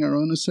forsaking our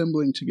own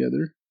assembling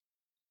together,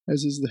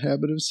 as is the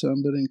habit of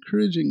some, but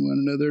encouraging one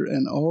another,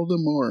 and all the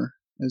more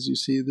as you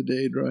see the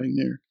day drawing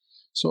near.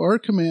 So our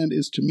command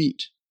is to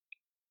meet.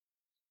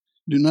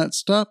 Do not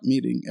stop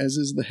meeting, as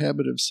is the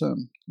habit of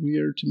some. We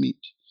are to meet,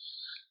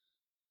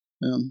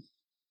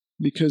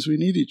 because we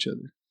need each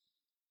other.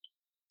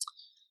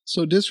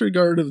 So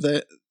disregard of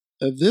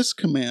this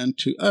command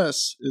to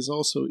us is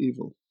also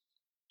evil,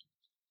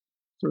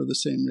 for the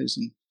same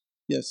reason.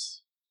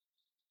 Yes.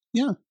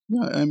 Yeah.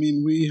 I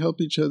mean, we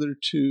help each other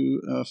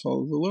to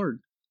follow the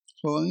Lord.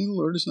 Following the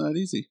Lord is not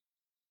easy,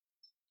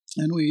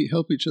 and we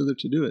help each other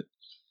to do it.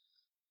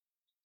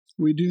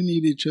 We do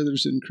need each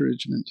other's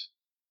encouragement.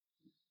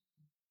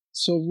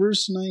 So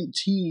verse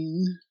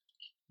 19,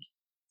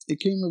 it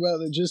came about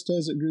that just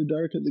as it grew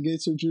dark at the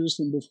gates of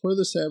Jerusalem before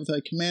the Sabbath, I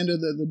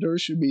commanded that the door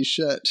should be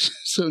shut.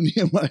 So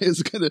Nehemiah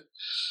is going to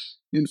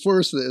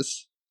enforce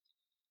this,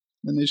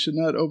 and they should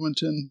not open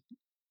to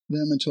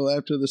them until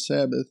after the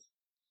Sabbath.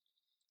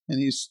 And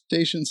he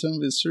stationed some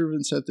of his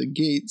servants at the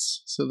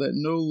gates so that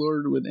no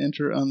Lord would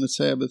enter on the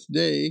Sabbath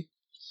day.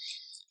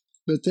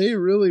 But they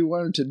really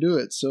wanted to do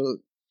it. So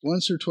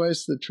once or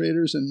twice the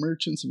traders and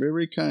merchants of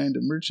every kind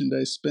of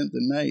merchandise spent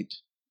the night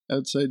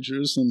outside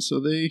Jerusalem. So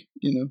they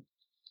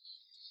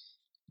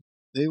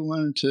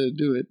wanted to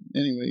do it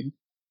anyway,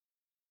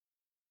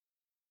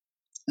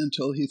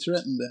 until he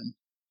threatened them.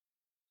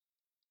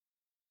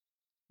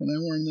 And I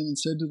warned them and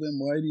said to them,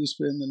 why do you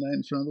spend the night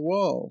in front of the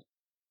wall?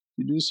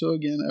 If you do so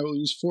again, I will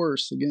use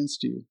force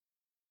against you.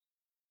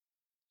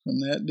 From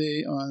that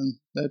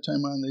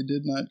time on, they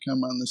did not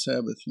come on the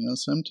Sabbath.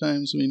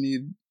 Sometimes we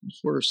need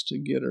force to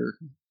get ourselves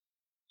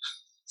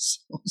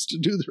to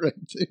do the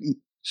right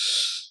thing.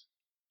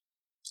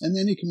 And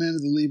then he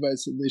commanded the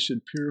Levites that they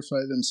should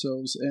purify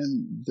themselves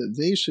and that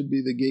they should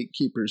be the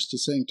gatekeepers to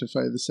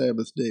sanctify the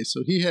Sabbath day.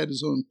 So he had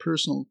his own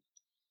personal,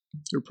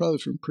 they're probably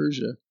from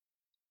Persia,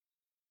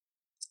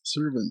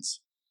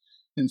 servants,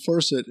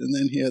 enforce it, and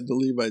then he had the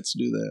Levites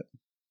do that.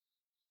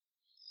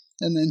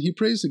 And then he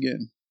prays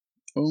again.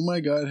 Oh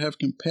my God, have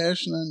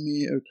compassion on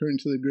me according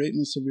to the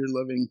greatness of your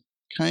loving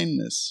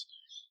kindness.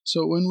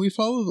 So when we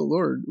follow the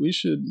Lord, we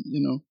should,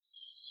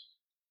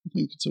 I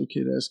think it's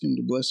okay to ask him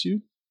to bless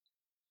you.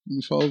 When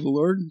we follow the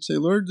Lord, say,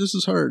 Lord, this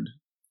is hard.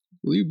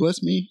 Will you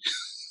bless me?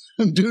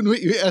 I'm doing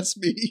what you asked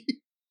me.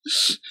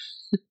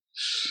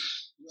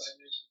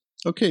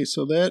 Okay,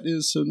 so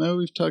now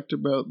we've talked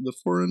about the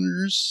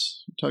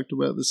foreigners, we talked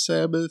about the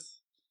Sabbath,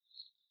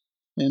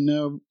 and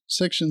now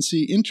section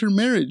C,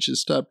 intermarriage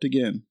is stopped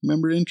again.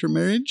 Remember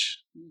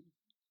intermarriage?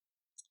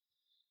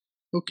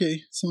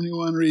 Okay, somebody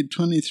want to read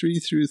 23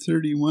 through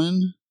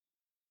 31?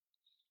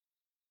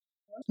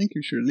 Thank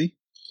you, Shirley.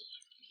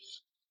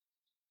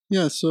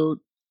 Yeah, so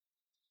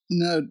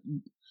now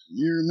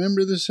you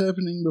remember this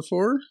happening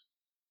before?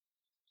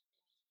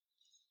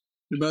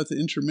 About the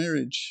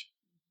intermarriage.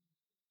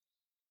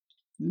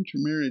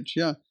 Intermarriage,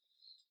 yeah.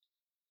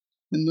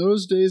 In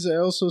those days I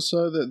also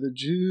saw that the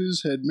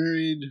Jews had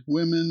married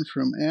women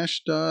from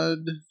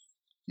Ashdod,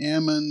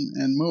 Ammon,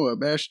 and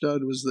Moab.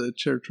 Ashdod was the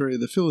territory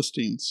of the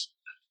Philistines.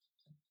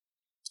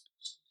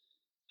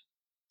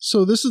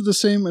 So this is the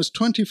same as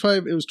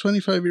 25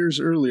 years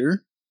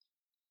earlier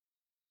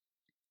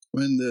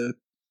when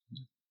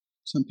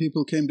some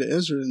people came to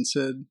Ezra and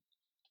said,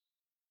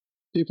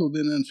 people have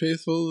been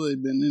unfaithful,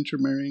 they've been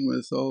intermarrying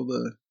with all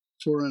the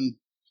foreign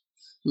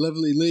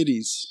lovely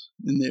ladies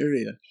in the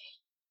area.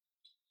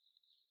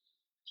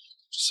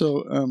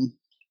 So,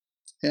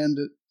 and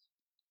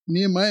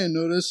Nehemiah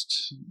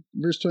noticed,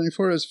 verse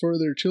 24, as for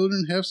their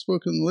children have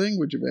spoken the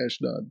language of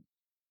Ashdod,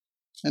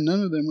 and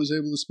none of them was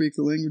able to speak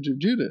the language of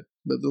Judah,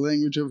 but the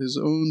language of his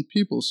own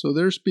people. So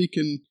they're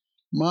speaking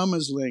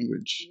mama's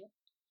language,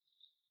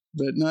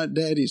 but not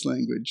daddy's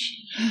language.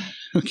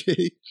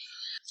 Okay?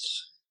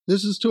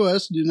 This is to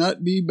us, do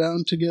not be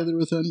bound together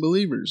with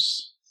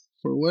unbelievers.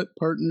 For what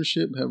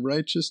partnership have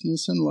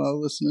righteousness and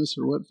lawlessness,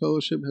 or what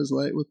fellowship has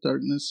light with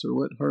darkness, or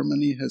what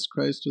harmony has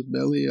Christ with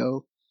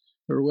Belial,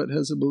 or what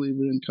has a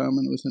believer in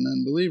common with an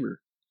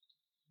unbeliever?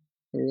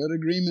 Or what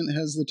agreement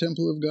has the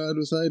temple of God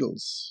with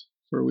idols?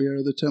 For we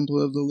are the temple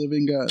of the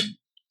living God.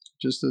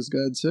 Just as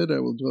God said,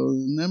 I will dwell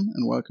in them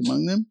and walk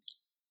among them.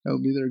 I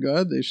will be their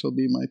God, they shall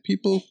be my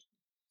people.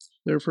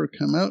 Therefore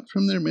come out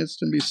from their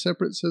midst and be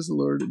separate, says the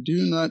Lord.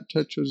 Do not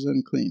touch what is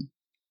unclean,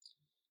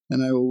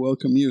 and I will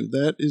welcome you.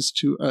 That is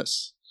to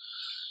us.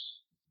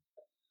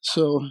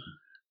 So,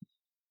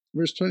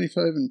 verse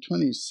 25 and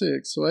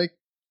 26, so I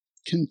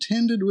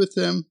contended with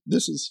them.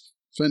 This is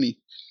funny.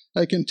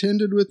 I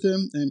contended with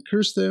them and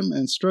cursed them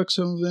and struck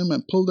some of them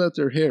and pulled out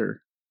their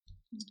hair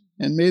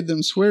and made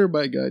them swear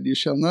by God, you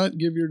shall not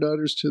give your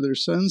daughters to their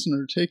sons,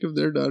 nor take of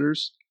their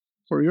daughters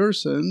for your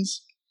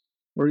sons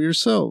or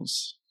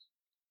yourselves.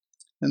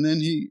 And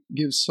then he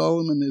gives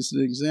Solomon as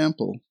an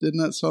example. Did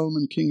not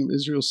Solomon, king of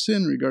Israel,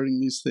 sin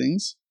regarding these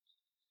things?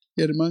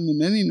 Yet among the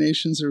many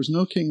nations there was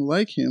no king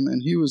like him,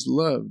 and he was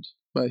loved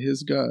by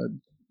his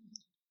God.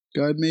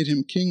 God made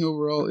him king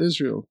over all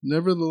Israel.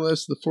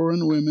 Nevertheless, the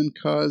foreign women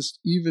caused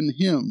even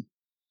him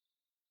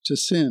to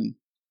sin.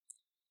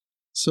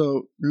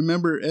 So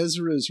remember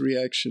Ezra's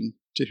reaction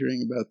to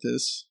hearing about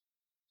this.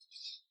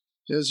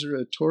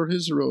 Ezra tore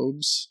his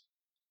robes.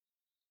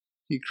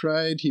 He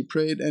cried, he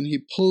prayed, and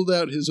he pulled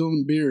out his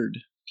own beard.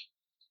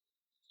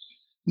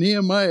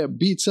 Nehemiah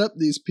beats up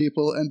these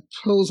people and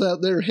pulls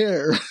out their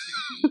hair.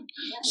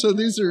 So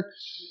these are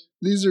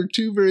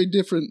two very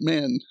different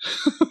men.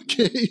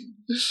 Okay?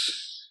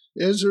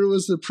 Ezra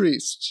was the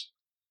priest.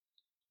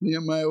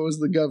 Nehemiah was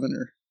the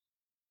governor.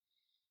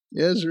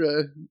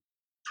 Ezra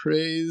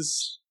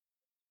prays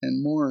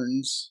and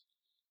mourns.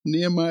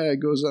 Nehemiah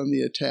goes on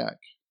the attack.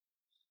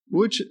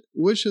 Which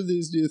of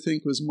these do you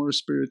think was more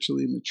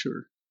spiritually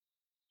mature?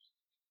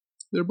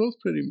 They're both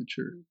pretty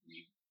mature.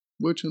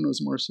 Which one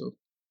was more so?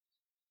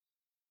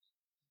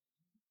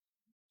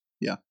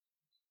 Yeah.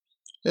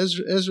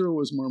 Ezra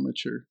was more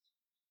mature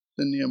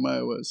than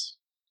Nehemiah was.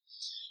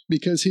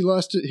 Because he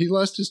lost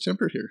his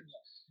temper here.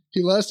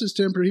 He lost his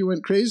temper, he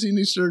went crazy, and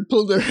he started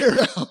pulling their hair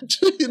out,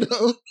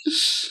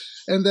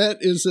 And that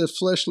is a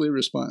fleshly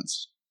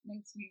response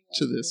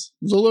to this.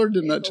 The Lord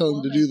did not tell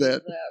him to do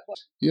that.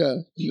 Yeah.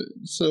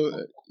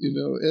 So,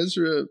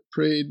 Ezra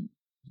prayed,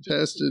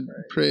 fasted,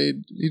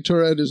 prayed. He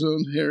tore out his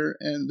own hair,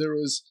 and there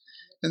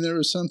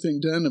was something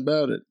done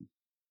about it.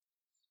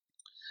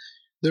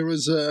 There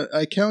was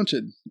I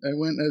counted.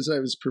 As I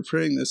was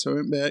preparing this, I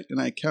went back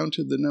and I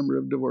counted the number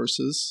of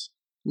divorces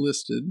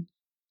listed.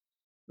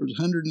 There was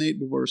 108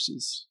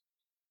 divorces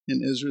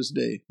in Ezra's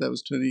day. That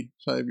was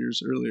 25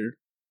 years earlier.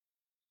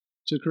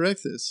 To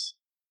correct this,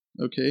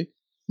 okay.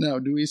 Now,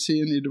 do we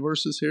see any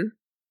divorces here?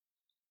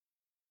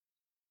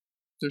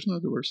 There's no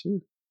divorce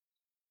here.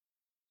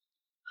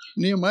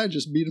 Nehemiah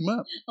just beat him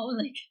up.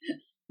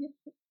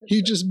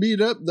 He just beat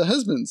up the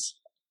husbands.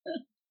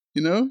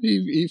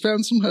 He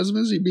found some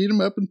husbands, he beat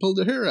them up and pulled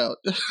their hair out.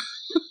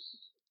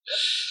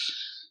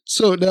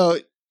 So now,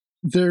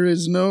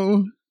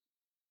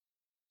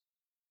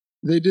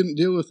 they didn't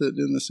deal with it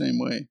in the same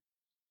way.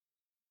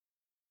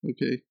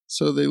 Okay,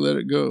 so they let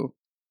it go.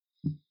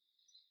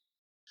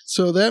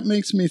 So that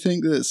makes me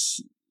think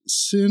this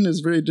sin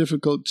is very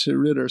difficult to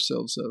rid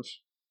ourselves of.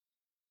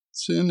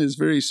 Sin is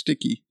very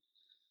sticky.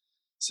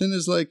 Sin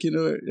is like,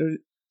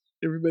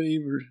 everybody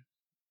ever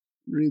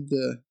read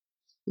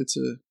it's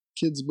a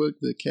kid's book,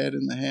 The Cat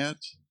in the Hat,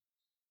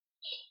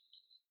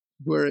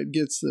 where it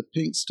gets the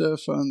pink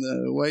stuff on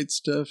the white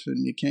stuff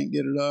and you can't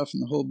get it off,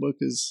 and the whole book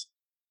is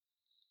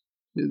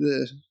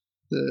the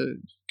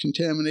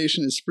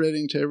contamination is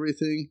spreading to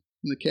everything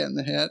in The Cat in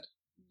the Hat.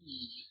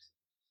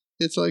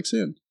 It's like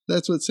sin.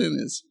 That's what sin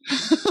is.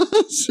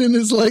 Sin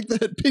is like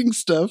that pink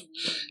stuff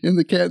in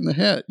The Cat in the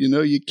Hat.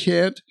 You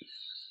can't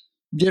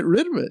get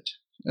rid of it.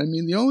 I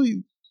mean, the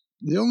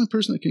only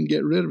person that can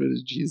get rid of it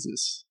is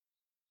Jesus.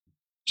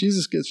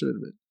 Jesus gets rid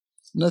of it.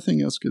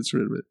 Nothing else gets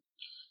rid of it.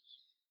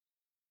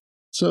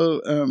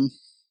 So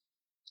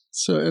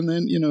and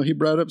then, he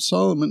brought up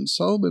Solomon.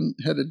 Solomon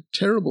had a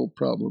terrible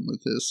problem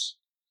with this.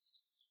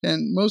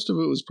 And most of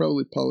it was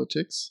probably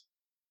politics.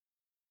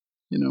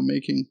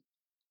 Making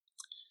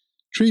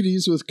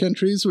treaties with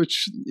countries,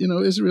 which,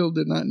 Israel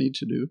did not need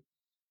to do.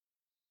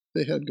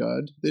 They had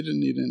God. They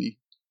didn't need any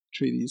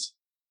treaties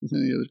with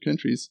any other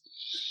countries.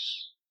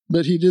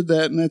 But he did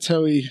that, and that's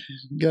how he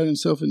got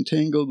himself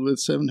entangled with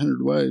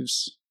 700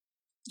 wives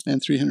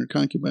and 300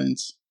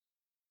 concubines.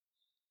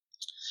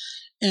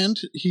 And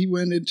he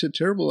went into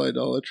terrible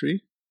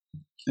idolatry,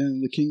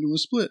 and the kingdom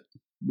was split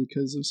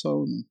because of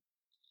Solomon.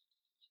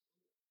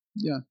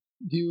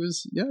 He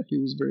was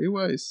very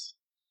wise,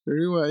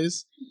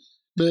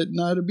 but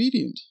not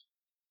obedient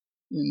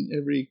in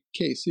every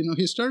case.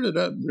 He started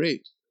out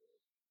great.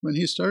 When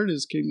he started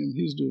his kingdom,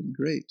 he was doing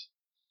great.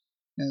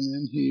 And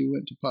then he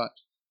went to pot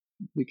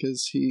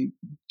because he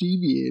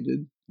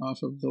deviated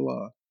off of the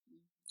law.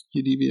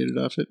 He deviated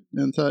off it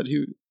and thought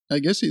he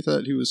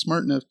thought he was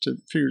smart enough to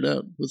figure it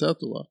out without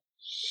the law.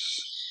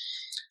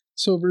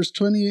 So verse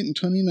 28 and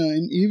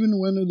 29, even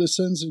one of the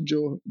sons of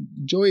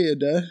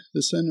Joiada,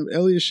 the son of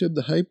Eliashib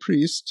the high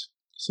priest,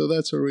 so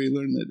that's where we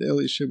learn that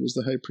Eliashib was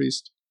the high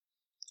priest,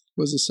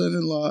 was the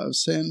son-in-law of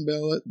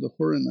Sanballat the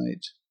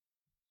Horonite.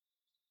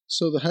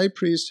 So the high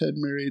priest had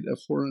married a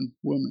foreign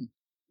woman.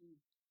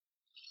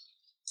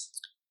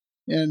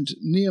 And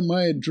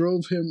Nehemiah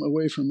drove him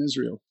away from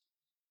Israel.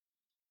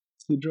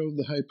 He drove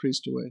the high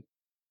priest away.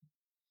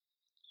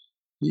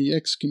 He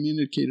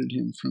excommunicated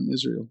him from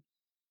Israel,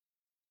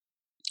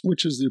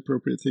 which was the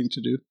appropriate thing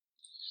to do.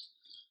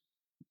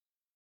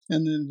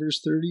 And then verse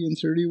 30 and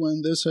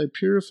 31, thus I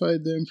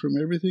purified them from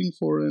everything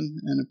foreign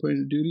and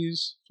appointed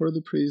duties for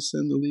the priests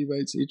and the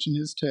Levites, each in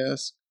his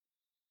task.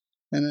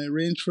 And I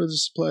arranged for the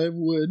supply of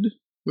wood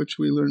which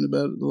we learned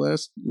about at the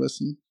last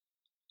lesson,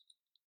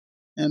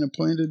 and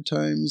appointed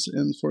times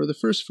and for the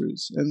first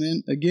fruits. And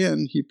then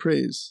again he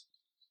prays,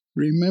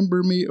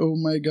 remember me, O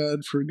my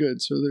God, for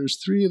good. So there's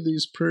 3 of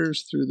these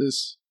prayers through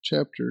this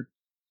chapter.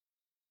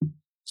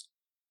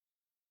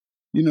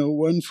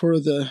 One for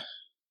the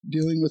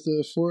dealing with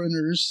the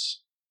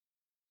foreigners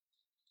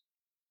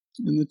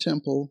in the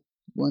temple,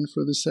 one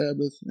for the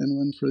Sabbath, and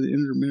one for the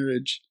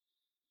intermarriage.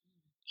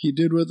 He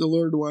did what the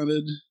Lord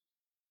wanted,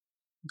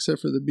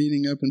 except for the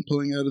beating up and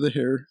pulling out of the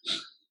hair.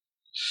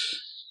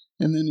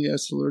 And then he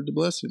asked the Lord to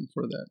bless him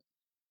for that,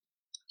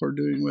 for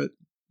doing what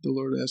the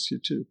Lord asked you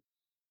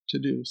to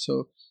do.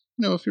 So,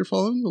 if you're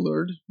following the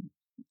Lord,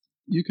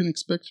 you can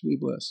expect to be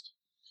blessed.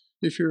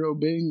 If you're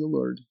obeying the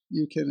Lord,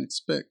 you can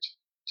expect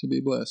to be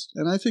blessed.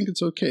 And I think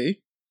it's okay,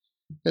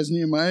 as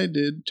Nehemiah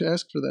did, to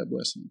ask for that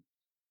blessing.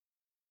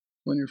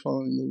 When you're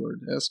following the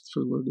Lord, ask for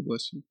the Lord to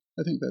bless you.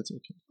 I think that's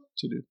okay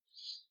to do.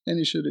 And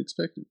you should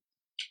expect it.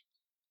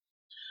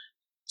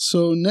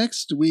 So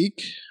next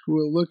week,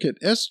 we'll look at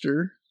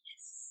Esther.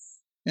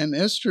 And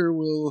Esther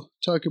will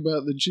talk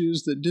about the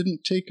Jews that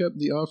didn't take up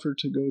the offer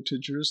to go to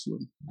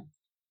Jerusalem.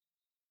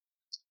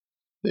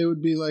 They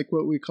would be like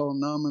what we call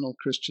nominal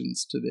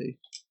Christians today.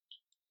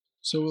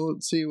 So we'll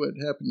see what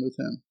happened with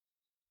them.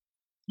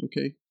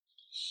 Okay?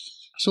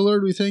 So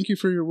Lord, we thank you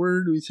for your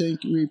word. We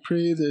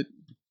pray that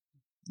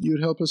you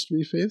would help us to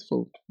be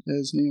faithful,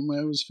 as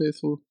Nehemiah was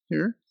faithful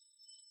here,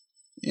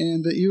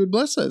 and that you would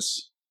bless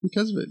us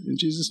because of it. In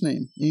Jesus'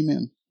 name,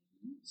 amen.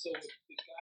 So